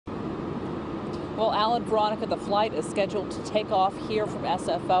Well, Alan, Veronica, the flight is scheduled to take off here from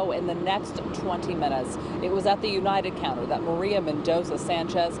SFO in the next 20 minutes. It was at the United counter that Maria Mendoza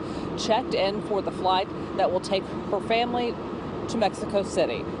Sanchez checked in for the flight that will take her family to Mexico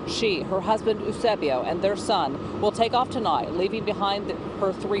City. She, her husband Eusebio, and their son will take off tonight, leaving behind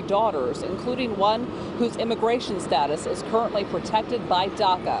her 3 daughters, including one whose immigration status is currently protected by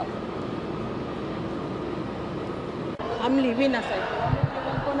DACA. I'm leaving as I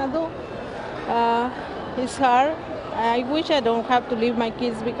am gonna do. It's hard. I wish I don't have to leave my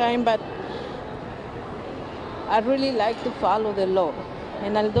kids behind, but I really like to follow the law.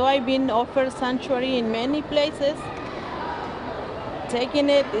 And although I've been offered sanctuary in many places, taking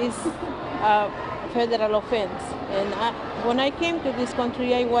it is a federal offense. And when I came to this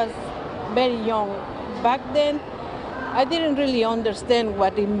country, I was very young. Back then, I didn't really understand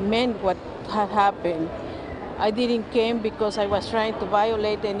what it meant, what had happened. I didn't came because I was trying to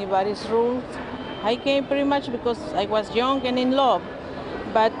violate anybody's rules. I came pretty much because I was young and in love.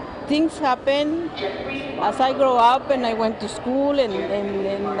 But things happen as I grow up and I went to school and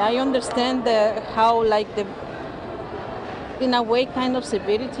I understand how like the, in a way, kind of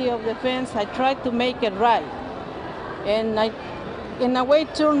severity of the fence. I tried to make it right. And I, in a way,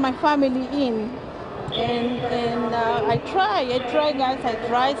 turned my family in. And I try guys, I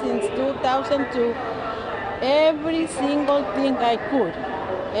tried since 2002. Every single thing I could.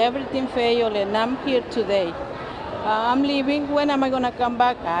 Everything failed, and I'm here today. I'm leaving. When am I going to come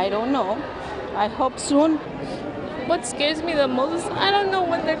back? I don't know. I hope soon. What scares me the most, I don't know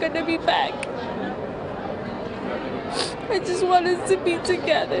when they're going to be back. I just want us to be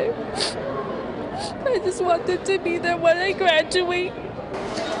together. I just want them to be there when I graduate.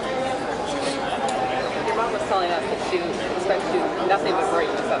 Your mom was telling us that she expects to do nothing but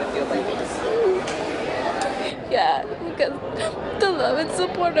greatness out of field like this. Yeah, because the love and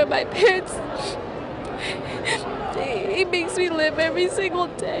support of my parents, it makes me live every single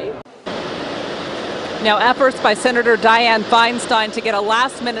day. Now, efforts by Senator Dianne Feinstein to get a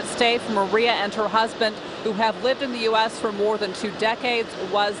last-minute stay for Maria and her husband, who have lived in the U.S. for more than 2 decades,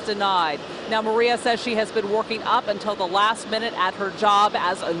 was denied. Now, Maria says she has been working up until the last minute at her job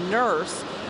as a nurse.